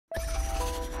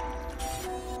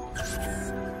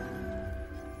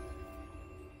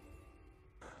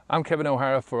I'm Kevin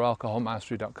O'Hara for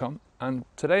alcoholmastery.com, and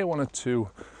today I wanted to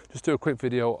just do a quick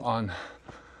video on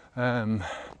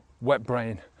wet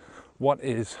brain. What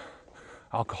is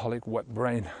alcoholic wet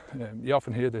brain? You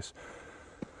often hear this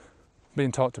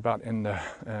being talked about in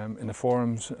the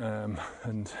forums,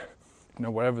 and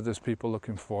wherever there's people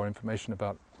looking for information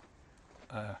about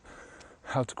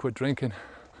how to quit drinking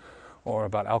or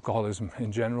about alcoholism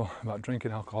in general, about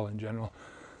drinking alcohol in general,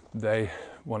 they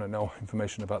want to know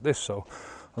information about this. So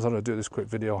I thought I'd do this quick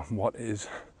video on what is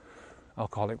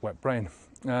alcoholic wet brain.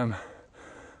 And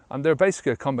they're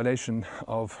basically a combination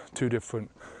of two different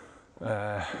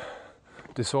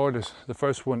disorders. The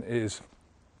first one is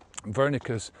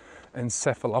Wernicke's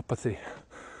encephalopathy,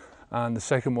 and the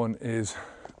second one is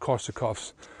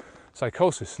Korsakoff's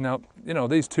psychosis. Now,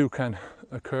 these two can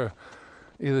occur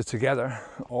either together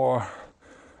or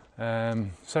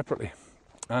separately,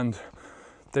 and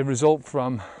they result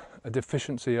from a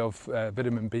deficiency of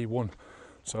vitamin B1,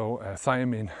 so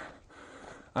thiamine.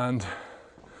 And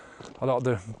a lot of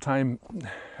the time,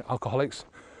 alcoholics,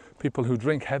 people who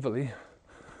drink heavily,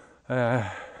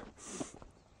 can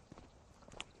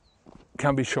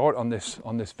be short on this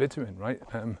vitamin, right?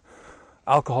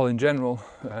 Alcohol in general,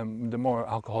 the more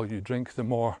alcohol you drink, the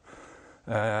more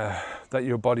that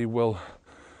your body will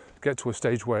get to a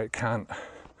stage where it can't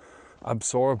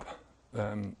absorb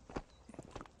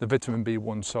the vitamin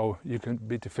B1, so you can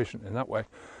be deficient in that way.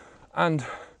 And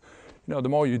the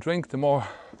more you drink, the more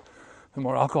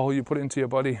alcohol you put into your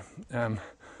body, the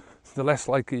less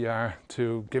likely you are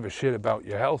to give a shit about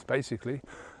your health, basically,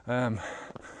 and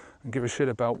give a shit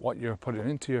about what you're putting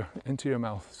into your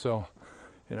mouth. So,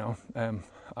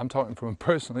 I'm talking from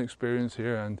personal experience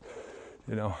here, and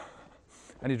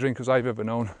any drinkers I've ever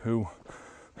known who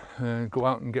go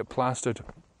out and get plastered,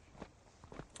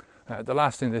 the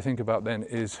last thing they think about then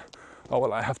is, oh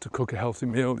well, I have to cook a healthy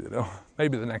meal,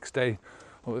 maybe the next day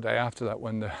or the day after that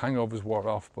when the hangovers wore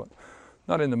off, but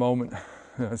not in the moment.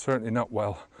 Certainly not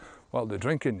while they're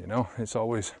drinking. It's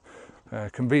always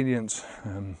convenience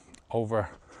over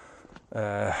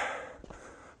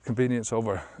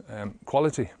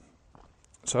quality.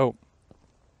 So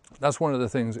that's one of the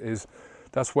things, is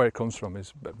that's where it comes from,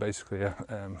 is basically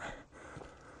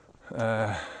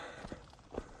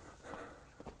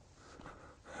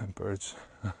birds,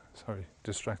 sorry,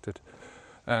 distracted.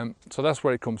 So that's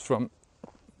where it comes from,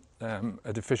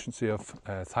 a deficiency of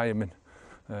thiamine,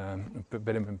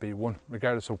 vitamin B1,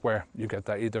 regardless of where you get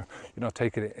that. Either you're not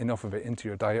taking enough of it into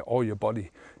your diet, or your body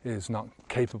is not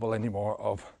capable anymore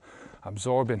of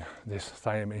absorbing this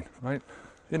thiamine, right?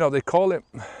 They call it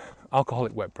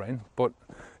alcoholic wet brain, but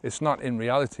it's not in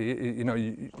reality.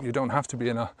 You don't have to be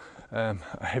a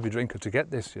heavy drinker to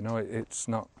get this. It's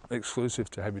not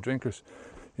exclusive to heavy drinkers.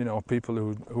 People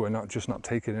who are not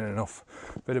taking in enough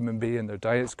vitamin B in their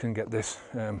diets can get this.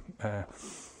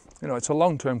 It's a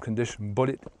long-term condition, but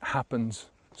it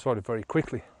happens sort of very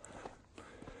quickly.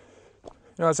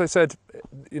 As I said,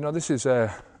 this is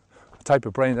a type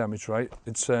of brain damage, right?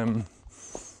 It's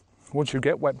once you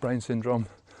get wet brain syndrome,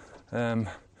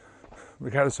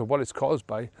 regardless of what it's caused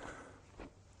by,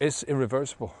 it's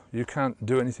irreversible. You can't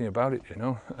do anything about it,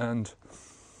 and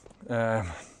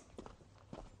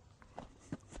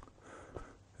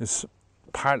it's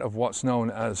part of what's known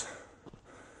as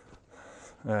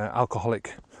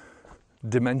alcoholic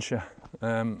dementia,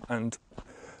 and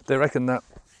they reckon that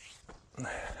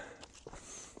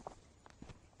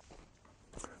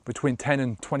between 10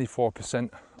 and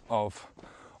 24% of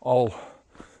all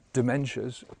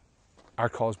dementias are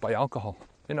caused by alcohol.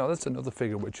 That's another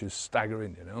figure which is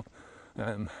staggering,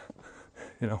 and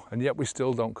yet we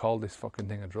still don't call this fucking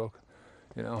thing a drug.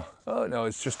 Oh no,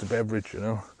 it's just a beverage,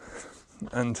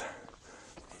 and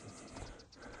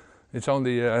it's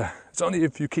only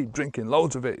if you keep drinking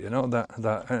loads of it,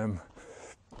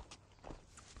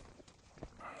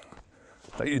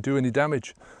 that you do any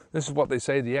damage. This is what they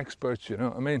say, the experts,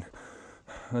 and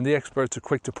the experts are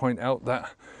quick to point out that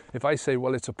if I say,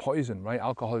 well, it's a poison, right?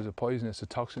 Alcohol is a poison, it's a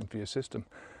toxin for your system.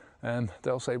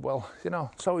 They'll say, well,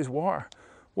 so is water.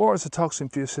 Water is a toxin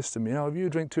for your system. If you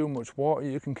drink too much water,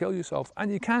 you can kill yourself,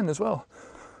 and you can as well.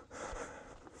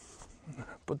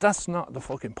 But that's not the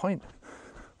fucking point.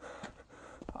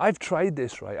 I've tried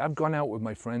this, right? I've gone out with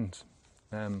my friends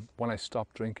when I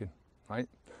stopped drinking, right?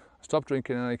 I stopped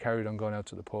drinking and I carried on going out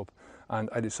to the pub, and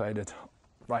I decided,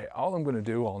 right, all I'm going to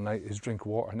do all night is drink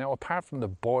water. Now, apart from the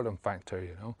boredom factor,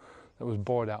 that was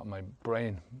bored out of my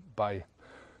brain by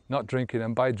not drinking,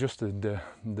 and by just the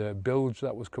bilge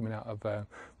that was coming out of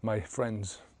my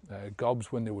friends'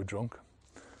 gobs when they were drunk.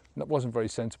 That wasn't very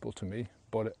sensible to me,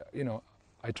 but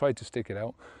I tried to stick it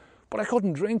out. But I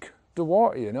couldn't drink the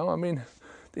water, I mean,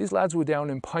 These lads were down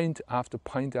in pint after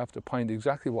pint after pint,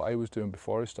 exactly what I was doing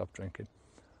before I stopped drinking.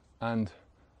 And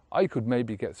I could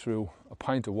maybe get through a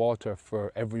pint of water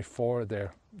for every 4 of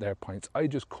their pints. I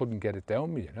just couldn't get it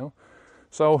down me, you know.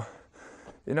 So,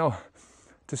 you know,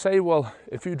 to say, well,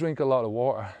 if you drink a lot of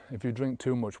water, if you drink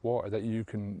too much water, that you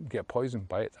can get poisoned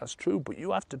by it, that's true, but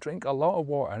you have to drink a lot of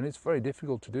water, and it's very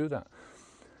difficult to do that.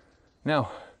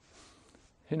 Now,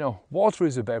 you know, water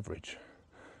is a beverage.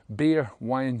 Beer,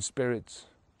 wine, spirits,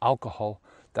 alcohol,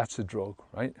 that's a drug,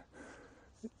 right?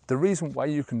 The reason why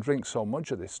you can drink so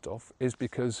much of this stuff is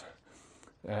because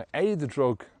the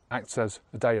drug acts as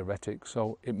a diuretic,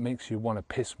 so it makes you want to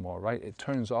piss more, right? It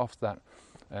turns off that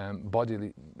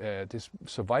bodily, this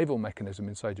survival mechanism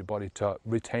inside your body to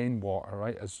retain water,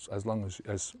 right? As long as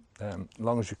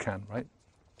you can, right?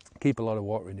 Keep a lot of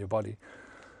water in your body.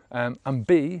 And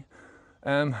B,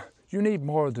 you need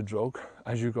more of the drug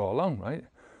as you go along, right?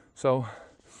 So,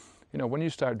 you know, when you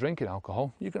start drinking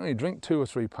alcohol, you can only drink 2 or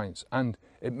 3 pints and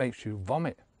it makes you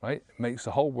vomit, right? It makes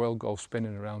the whole world go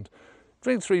spinning around.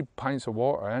 Drink 3 pints of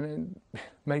water and it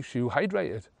makes you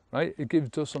hydrated, right?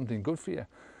 It does something good for you.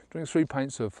 Drink 3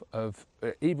 pints of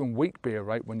even weak beer,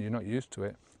 right, when you're not used to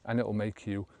it, and it'll make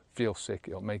you feel sick,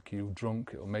 it'll make you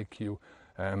drunk, it'll make you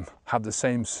have the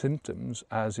same symptoms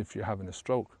as if you're having a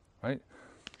stroke, right?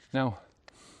 Now,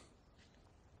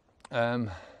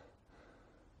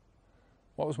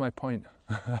 what was my point?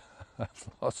 I've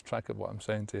lost track of what I'm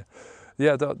saying to you.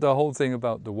 Yeah, the whole thing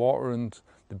about the water and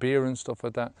the beer and stuff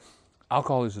like that.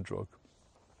 Alcohol is a drug.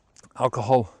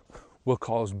 Alcohol will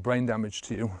cause brain damage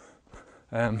to you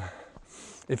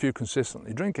if you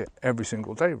consistently drink it every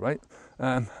single day, right?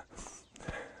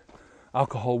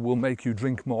 Alcohol will make you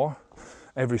drink more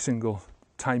every single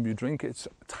time you drink. It's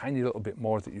a tiny little bit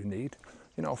more that you need.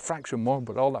 You know, a fraction more,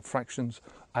 but all that fractions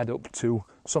add up to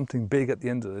something big at the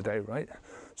end of the day, right?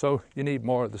 So you need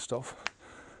more of the stuff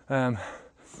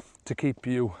to keep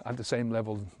you at the same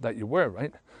level that you were,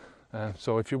 right?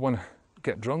 So if you want to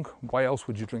get drunk, why else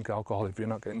would you drink alcohol if you're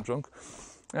not getting drunk?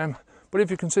 But if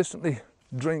you consistently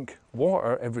drink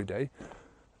water every day,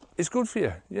 it's good for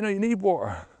you. You know, you need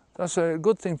water. That's a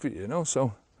good thing for you, you know?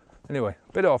 So anyway,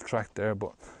 a bit off track there,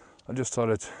 but I just thought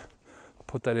I'd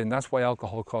put that in. That's why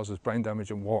alcohol causes brain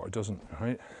damage and water doesn't,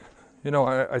 right? You know,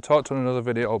 I talked on another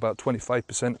video about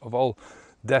 25% of all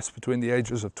deaths between the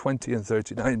ages of 20 and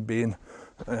 39 being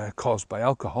caused by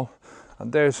alcohol.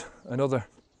 And there's another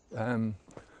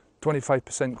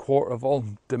 25%, quarter of all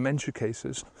dementia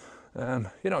cases.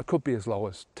 You know, it could be as low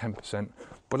as 10%,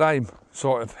 but I'm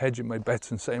sort of hedging my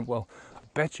bets and saying, well, I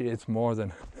bet you it's more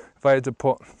than, if I had to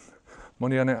put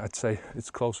money on it, I'd say it's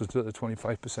closer to the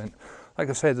 25%. Like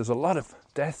I said, there's a lot of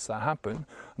deaths that happen,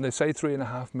 and they say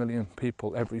 3.5 million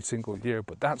people every single year,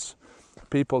 but that's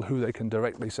people who they can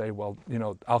directly say, well, you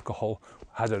know, alcohol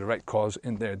had a direct cause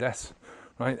in their deaths,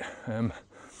 right?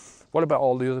 What about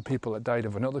all the other people that died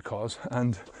of another cause,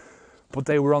 but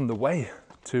they were on the way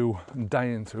to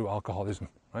dying through alcoholism,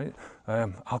 right?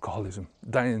 Alcoholism,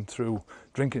 dying through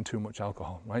drinking too much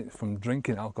alcohol, right? From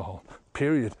drinking alcohol,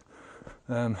 period.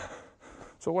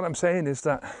 So what I'm saying is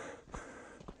that,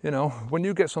 you know, when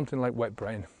you get something like wet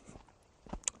brain,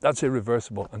 that's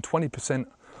irreversible, and 20%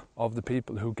 of the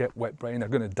people who get wet brain are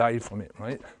going to die from it,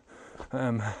 right?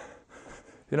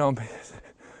 You know,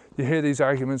 you hear these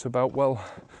arguments about, well,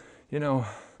 you know,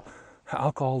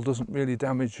 alcohol doesn't really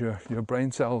damage your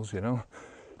brain cells, you know.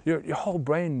 Your whole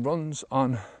brain runs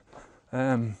on,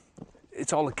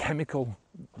 it's all the chemical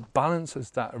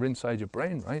balances that are inside your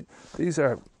brain, right? These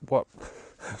are what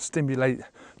stimulate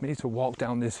me to walk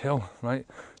down this hill, right?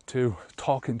 To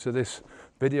talk into this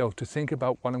video, to think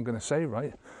about what I'm going to say,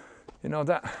 right? You know,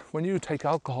 that when you take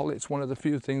alcohol, it's one of the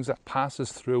few things that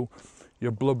passes through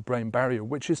your blood-brain barrier,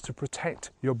 which is to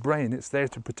protect your brain. It's there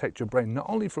to protect your brain, not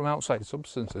only from outside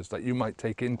substances that you might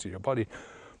take into your body,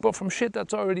 but from shit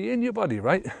that's already in your body,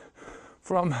 right?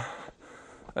 From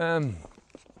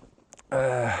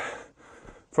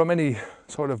any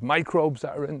sort of microbes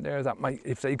that are in there that might,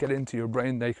 if they get into your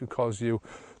brain, they could cause you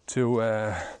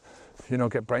to, you know,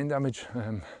 get brain damage.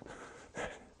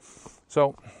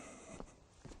 So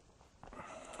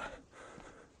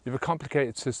you have a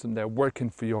complicated system there working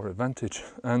for your advantage.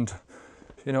 And,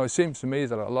 you know, it seems to me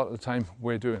that a lot of the time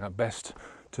we're doing our best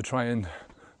to try and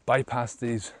bypass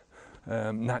these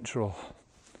natural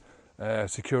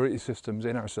security systems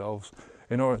in ourselves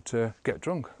in order to get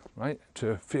drunk, right?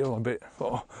 To feel a bit,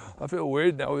 oh, I feel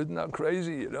weird now, isn't that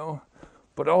crazy, you know?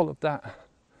 But all of that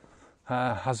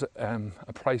has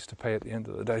a price to pay at the end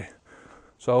of the day.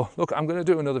 So look, I'm going to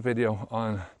do another video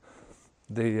on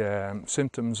the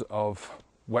symptoms of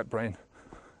wet brain,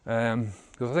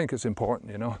 because I think it's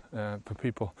important, you know, for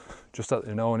people just that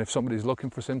they know. And if somebody's looking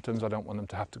for symptoms, I don't want them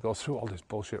to have to go through all this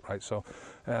bullshit, right? So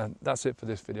that's it for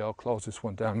this video. I'll close this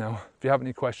one down now. If you have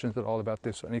any questions at all about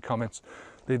this or any comments,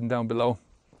 leave them down below.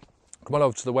 Come on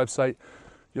over to the website.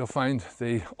 You'll find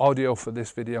the audio for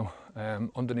this video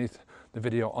underneath the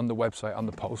video on the website, on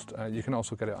the post. You can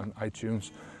also get it on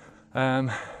iTunes.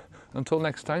 Until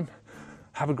next time,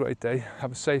 have a great day,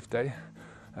 have a safe day.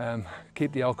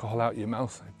 Keep the alcohol out of your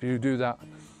mouth. If you do that,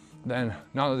 then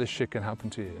none of this shit can happen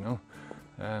to you, you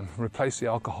know. Replace the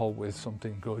alcohol with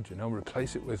something good, you know.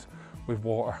 Replace it with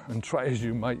water, and try as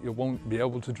you might, you won't be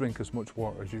able to drink as much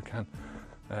water as you can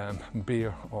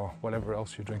beer or whatever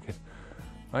else you're drinking,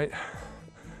 right?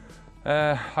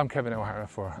 I'm Kevin O'Hara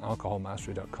for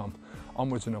alcoholmastery.com.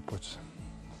 Onwards and upwards.